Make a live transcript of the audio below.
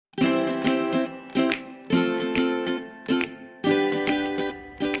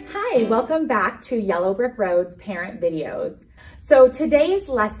Hi, welcome back to Yellow Brick Road's parent videos. So today's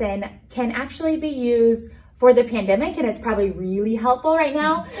lesson can actually be used for the pandemic, and it's probably really helpful right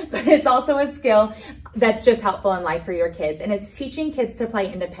now, but it's also a skill that's just helpful in life for your kids, and it's teaching kids to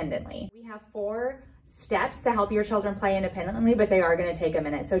play independently. We have 4 steps to help your children play independently, but they are going to take a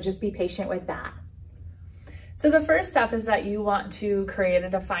minute, so just be patient with that. So the first step is that you want to create a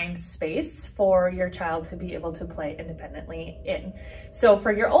defined space for your child to be able to play independently in. So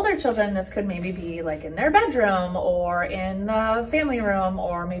for your older children, this could maybe be like in their bedroom or in the family room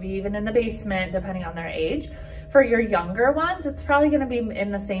or maybe even in the basement, depending on their age. For your younger ones, it's probably going to be in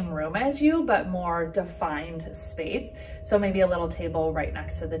the same room as you, but more defined space. So maybe a little table right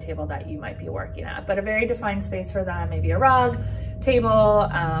next to the table that you might be working at, but a very defined space for them, maybe a rug, table,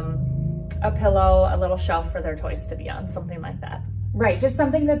 a pillow, a little shelf for their toys to be on, something like that. Right, just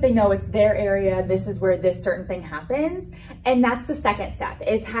something that they know it's their area, this is where this certain thing happens. And that's the second step,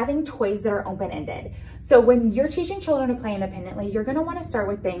 is having toys that are open-ended. So when you're teaching children to play independently, you're gonna wanna start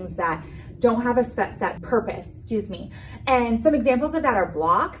with things that don't have a set purpose, And some examples of that are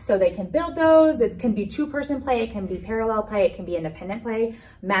blocks, so they can build those. It can be 2-person play, it can be parallel play, it can be independent play.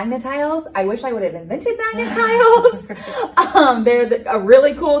 Magna-Tiles, I wish I would have invented Magna-Tiles. They're a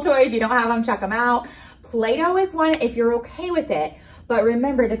really cool toy. If you don't have them, check them out. Play-Doh is one if you're okay with it, but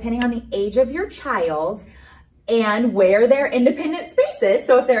remember, depending on the age of your child and where their independent space is.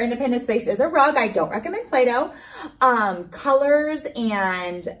 So if their independent space is a rug, I don't recommend Play-Doh. Colors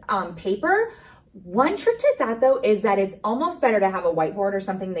and paper. One trick to that though is that it's almost better to have a whiteboard or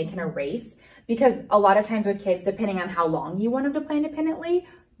something they can erase, because a lot of times with kids, depending on how long you want them to play independently,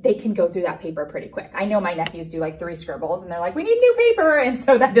 they can go through that paper pretty quick. I know my nephews do like 3 scribbles and they're like, we need new paper. And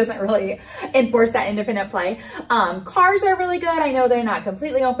so that doesn't really enforce that independent play. Cars are really good. I know they're not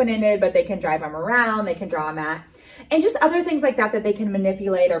completely open-ended, but they can drive them around, they can draw them at, and just other things like that that they can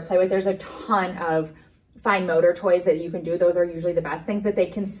manipulate or play with. There's a ton of fine motor toys that you can do. Those are usually the best things that they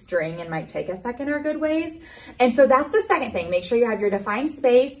can string and might take a second are good ways. And so that's the second thing. Make sure you have your defined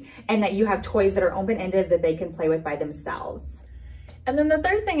space and that you have toys that are open-ended that they can play with by themselves. And then the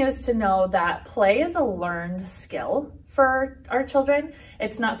third thing is to know that play is a learned skill for our children.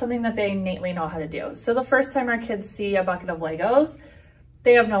 It's not something that they innately know how to do. So the first time our kids see a bucket of Legos,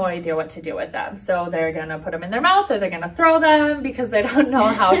 they have no idea what to do with them. So they're gonna put them in their mouth or they're gonna throw them because they don't know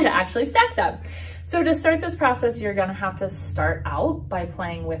how to actually stack them. So to start this process, you're gonna have to start out by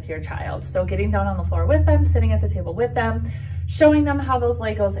playing with your child. So getting down on the floor with them, sitting at the table with them, showing them how those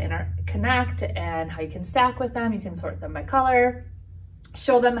Legos connect and how you can stack with them. You can sort them by color.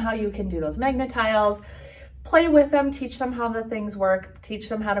 Show them how you can do those Magna-Tiles, play with them, teach them how the things work, teach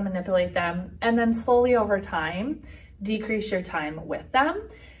them how to manipulate them, and then slowly over time, decrease your time with them.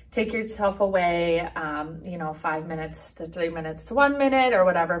 Take yourself away, 5 minutes to 3 minutes to 1 minute or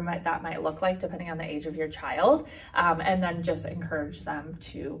whatever that might look like depending on the age of your child. And then just encourage them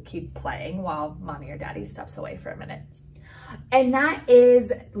to keep playing while mommy or daddy steps away for a minute. And that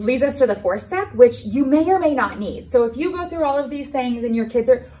leads us to the 4th step, which you may or may not need. So if you go through all of these things and your kids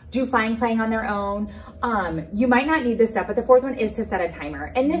do fine playing on their own, you might not need this step, but the 4th one is to set a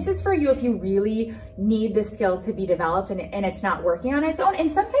timer. And this is for you if you really need the skill to be developed and it's not working on its own. And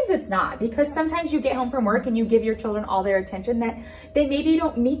sometimes it's not, because sometimes you get home from work and you give your children all their attention that they maybe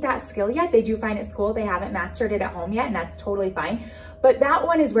don't meet that skill yet. They do fine at school, they haven't mastered it at home yet, and that's totally fine. But that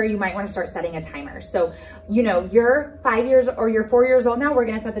one is where you might want to start setting a timer. So, you're 5 years or you're 4 years old now, we're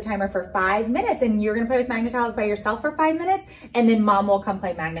going to set the timer for 5 minutes and you're going to play with Magna-Tiles by yourself for 5 minutes. And then mom will come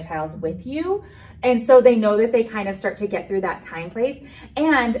play Magna-Tiles with you. And so they know that they kind of start to get through that time place.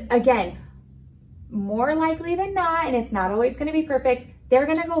 And again, more likely than not, and it's not always going to be perfect, they're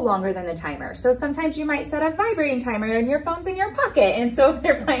going to go longer than the timer. So sometimes you might set a vibrating timer and your phone's in your pocket. And so if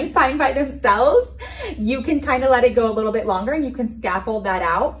they're playing fine by themselves, you can kind of let it go a little bit longer and you can scaffold that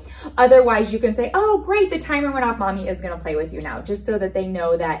out. Otherwise, you can say, oh, great, the timer went off. Mommy is going to play with you now, just so that they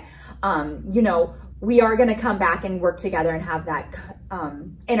know that, we are going to come back and work together and have that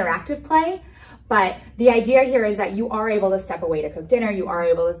interactive play. But the idea here is that you are able to step away to cook dinner. You are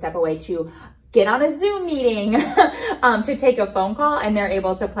able to step away to get on a Zoom meeting, to take a phone call, and they're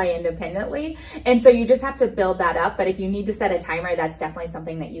able to play independently. And so you just have to build that up. But if you need to set a timer, that's definitely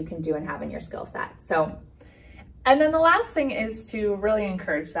something that you can do and have in your skill set. And then the last thing is to really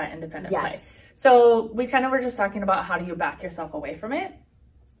encourage that independent play. So we kind of were just talking about how do you back yourself away from it.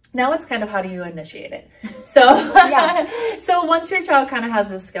 Now it's kind of how do you initiate it. So, so once your child kind of has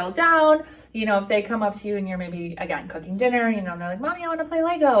this skill down, You know, if they come up to you and you're maybe, again, cooking dinner, you know, and they're like, Mommy, I want to play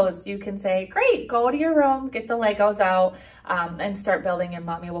Legos. You can say, great, go to your room, get the Legos out, and start building, and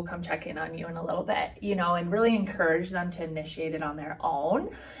Mommy will come check in on you in a little bit, you know, and really encourage them to initiate it on their own.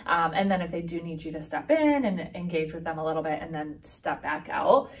 And then if they do need you to step in and engage with them a little bit and then step back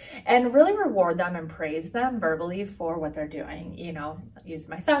out, and really reward them and praise them verbally for what they're doing. You know, use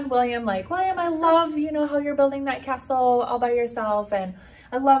my son, William, like, William, I love, you know, how you're building that castle all by yourself, and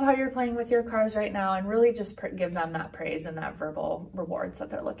I love how you're playing with your cars right now, and really just give them that praise and that verbal rewards that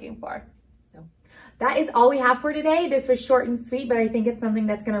they're looking for. So that is all we have for today. This was short and sweet, but I think it's something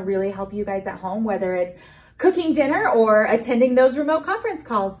that's going to really help you guys at home, whether it's cooking dinner or attending those remote conference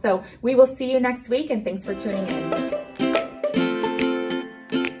calls. So we will see you next week, and thanks for tuning in.